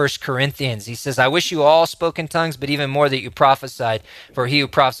of 1 Corinthians. He says, I wish you all spoke in tongues, but even more that you prophesied. For he who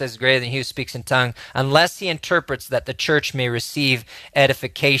prophesies is greater than he who speaks in tongues, unless he interprets, that the church may receive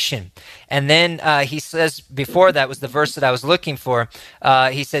edification. And then he says, before that was the verse that I was looking for,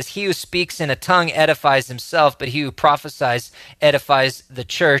 he says, he who speaks in a tongue edifies himself, but he who prophesies edifies the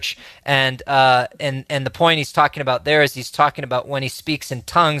church. And the point he's talking about there is he's talking about when he speaks in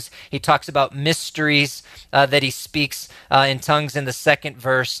tongues, he talks about mysteries that he speaks in tongues in the second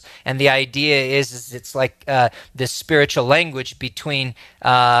verse. And the idea is it's like this spiritual language between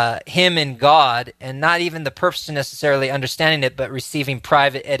him and God, and not even the person necessarily understanding it, but receiving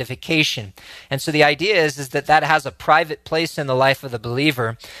private edification. And so the idea is that has a private place in the life of the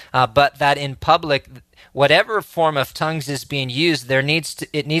believer, but that in public, whatever form of tongues is being used,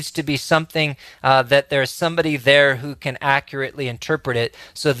 it needs to be something that there's somebody there who can accurately interpret it.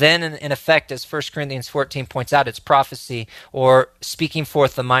 So then, in effect, as 1 Corinthians 14 points out, it's prophecy or speaking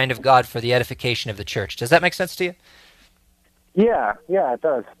forth the mind of God for the edification of the church. Does that make sense to you? Yeah, it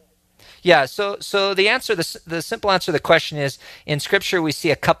does. Yeah, so the answer, the simple answer to the question is, in Scripture we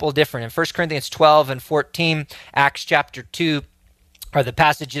see a couple different. In 1 Corinthians 12 and 14, Acts chapter 2, are the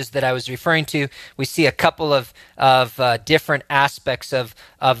passages that I was referring to. We see a couple of different aspects of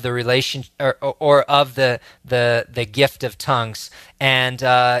the relation or of the gift of tongues. And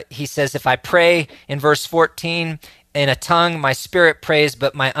he says, if I pray in verse 14 in a tongue, my spirit prays,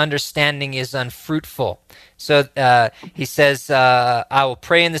 but my understanding is unfruitful. So he says, I will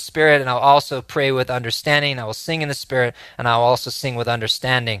pray in the Spirit, and I'll also pray with understanding. I will sing in the Spirit, and I'll also sing with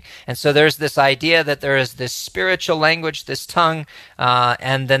understanding. And so there's this idea that there is this spiritual language, this tongue,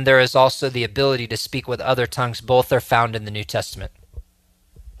 and then there is also the ability to speak with other tongues. Both are found in the New Testament.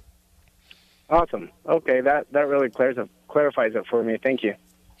 Awesome. Okay, that really clarifies it for me. Thank you.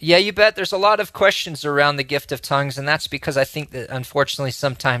 Yeah, you bet. There's a lot of questions around the gift of tongues, and that's because I think that, unfortunately,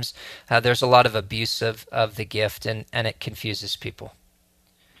 sometimes there's a lot of abuse of the gift, and it confuses people.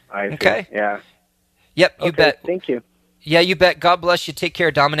 I see. Okay? Yeah. Yep, you bet. Thank you. Yeah, you bet. God bless you. Take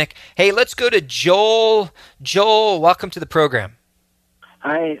care, Dominic. Hey, let's go to Joel. Joel, welcome to the program.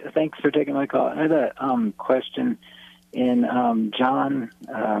 Hi, thanks for taking my call. I had a question in John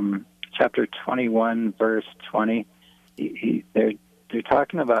chapter 21, verse 20. They're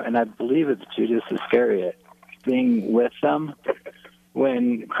talking about, and I believe it's Judas Iscariot, being with them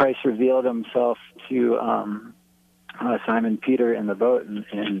when Christ revealed himself to Simon Peter in the boat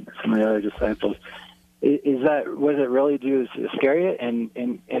and some of the other disciples. Was it really Judas Iscariot? And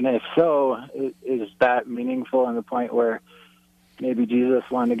if so, is that meaningful in the point where maybe Jesus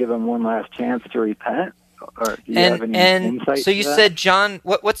wanted to give him one last chance to repent? Or do you have any insight so you said, John,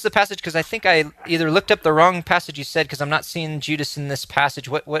 what's the passage? Because I think I either looked up the wrong passage you said, because I'm not seeing Judas in this passage.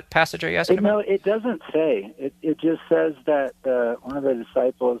 What passage are you asking about? No, it doesn't say. It just says that one of the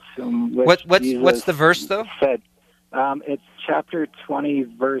disciples whom what's the verse, though? Said, it's chapter 20,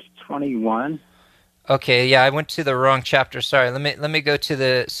 verse 21. Okay, yeah, I went to the wrong chapter. Sorry, let me go to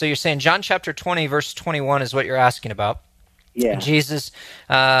the... So you're saying John chapter 20, verse 21 is what you're asking about. Yeah. Jesus...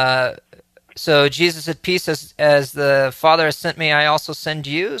 So Jesus said, "Peace as the Father has sent me, I also send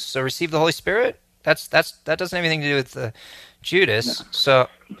you." So receive the Holy Spirit. That doesn't have anything to do with Judas. No. So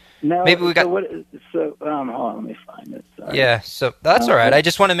maybe we got. Hold on, let me find it. Sorry. Yeah. So that's all right. I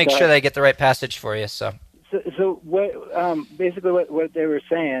just want to make sure that I get the right passage for you. So what? Basically, what they were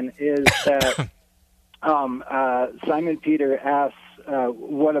saying is that Simon Peter asks,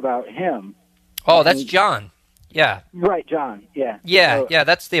 "What about him?" Oh, that's John. Yeah. Right, John. Yeah. Yeah, yeah.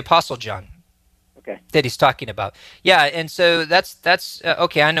 That's the Apostle John. Okay. That he's talking about. Yeah, and so that's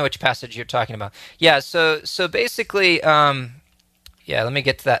okay. I know which passage you're talking about. Yeah. So basically, yeah. Let me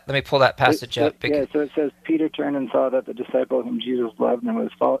get to that. Let me pull that passage up. Yeah. So it says Peter turned and saw that the disciple whom Jesus loved and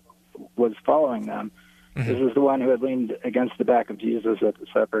was following them. Mm-hmm. This is the one who had leaned against the back of Jesus at the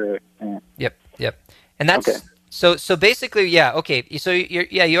supper. Yep. And that's So basically, yeah, okay. So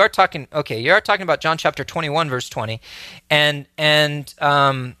you are talking about John chapter 21 verse 20, and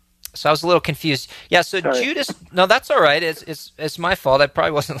so I was a little confused. Yeah, so sorry. Judas. No, that's all right. It's my fault. I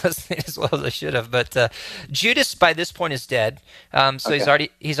probably wasn't listening as well as I should have. But Judas by this point is dead. So okay.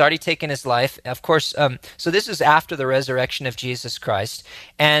 he's already taken his life. Of course. So this is after the resurrection of Jesus Christ,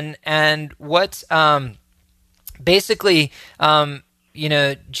 and what basically.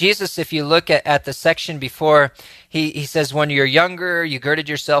 Jesus, if you look at the section before, he says, when you're younger, you girded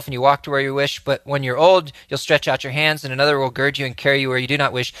yourself and you walked where you wish, but when you're old, you'll stretch out your hands and another will gird you and carry you where you do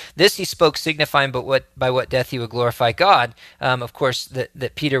not wish. This he spoke, signifying by what death he would glorify God. Of course,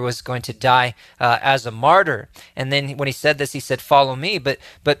 that Peter was going to die as a martyr. And then when he said this, he said, follow me.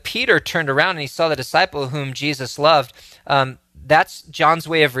 But Peter turned around and he saw the disciple whom Jesus loved. That's John's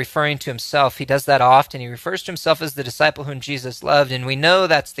way of referring to himself. He does that often. He refers to himself as the disciple whom Jesus loved, and we know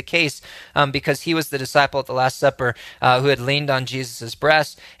that's the case because he was the disciple at the Last Supper who had leaned on Jesus'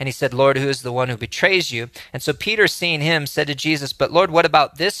 breast, and he said, Lord, who is the one who betrays you? And so Peter, seeing him, said to Jesus, but Lord, what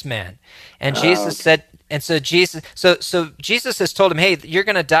about this man? And Jesus said, and so Jesus has told him, hey, you're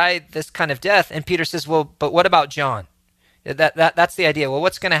going to die this kind of death. And Peter says, well, but what about John? That's the idea. Well,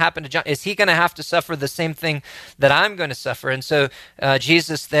 what's going to happen to John? Is he going to have to suffer the same thing that I'm going to suffer? And so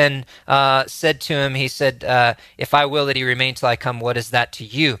Jesus then said to him, he said, if I will that he remain till I come, what is that to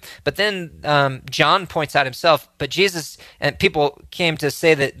you? But then John points out himself, but Jesus, and people came to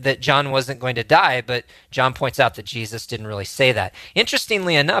say that John wasn't going to die, but John points out that Jesus didn't really say that.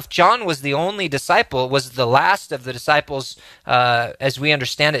 Interestingly enough, John was the only disciple, was the last of the disciples, as we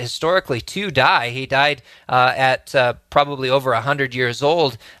understand it historically, to die. He died at probably over 100 years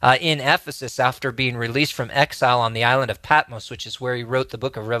old in Ephesus after being released from exile on the island of Patmos, which is where he wrote the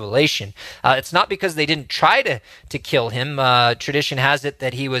book of Revelation. It's not because they didn't try to kill him. Tradition has it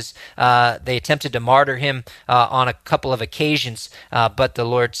that they attempted to martyr him on a couple of occasions, but the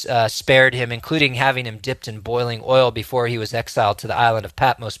Lord spared him, including having him dipped in boiling oil before he was exiled to the island of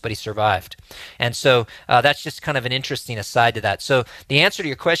Patmos, but he survived. And so that's just kind of an interesting aside to that. So the answer to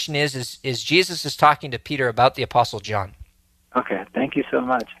your question is Jesus is talking to Peter about the Apostle John. Okay, thank you so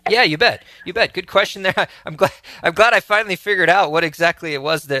much. Yeah, you bet. Good question there. I'm glad I finally figured out what exactly it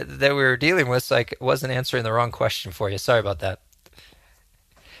was that we were dealing with, so I wasn't answering the wrong question for you. Sorry about that.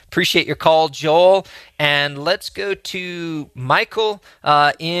 Appreciate your call, Joel. And let's go to Michael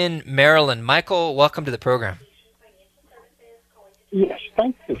in Maryland. Michael, welcome to the program. Yes,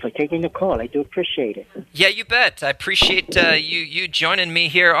 thank you for taking the call. I do appreciate it. Yeah, you bet. I appreciate you joining me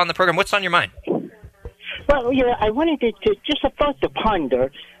here on the program. What's on your mind? Well, yeah, I wanted to just a thought to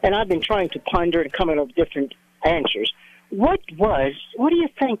ponder, and I've been trying to ponder and coming up with different answers. What do you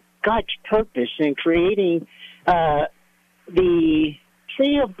think God's purpose in creating the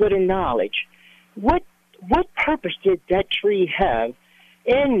tree of good and knowledge? What purpose did that tree have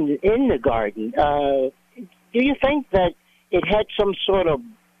in the garden? Do you think that it had some sort of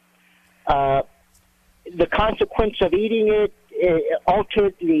the consequence of eating it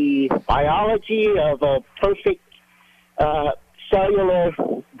altered the biology of a perfect cellular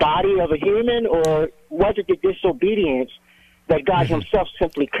body of a human, or was it the disobedience that God himself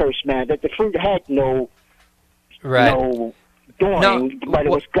simply cursed man, that the fruit had no doing, but it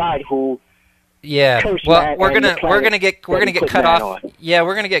was God who cursed man? We're gonna get cut off. Yeah,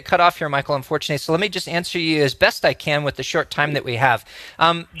 we're gonna get cut off here, Michael, unfortunately. So let me just answer you as best I can with the short time that we have.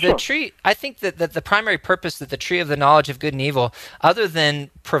 The tree, I think that the primary purpose that the tree of the knowledge of good and evil, other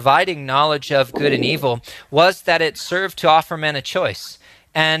than providing knowledge of good and evil, was that it served to offer men a choice.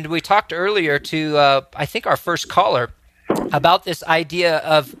 And we talked earlier to, I think, our first caller about this idea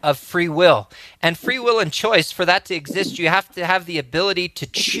of free will. And free will and choice, for that to exist, you have to have the ability to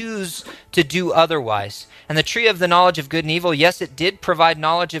choose to do otherwise. And the tree of the knowledge of good and evil, yes, it did provide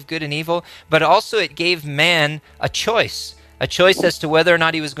knowledge of good and evil, but also it gave man a choice as to whether or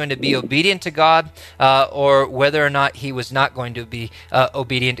not he was going to be obedient to God or whether or not he was not going to be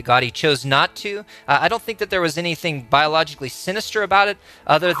obedient to God. He chose not to. I don't think that there was anything biologically sinister about it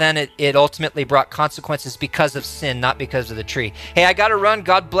other than it ultimately brought consequences because of sin, not because of the tree. Hey, I got to run.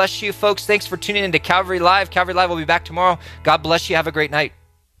 God bless you, folks. Thanks for tuning into Calvary Live. Calvary Live will be back tomorrow. God bless you. Have a great night.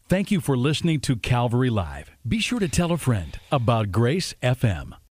 Thank you for listening to Calvary Live. Be sure to tell a friend about Grace FM.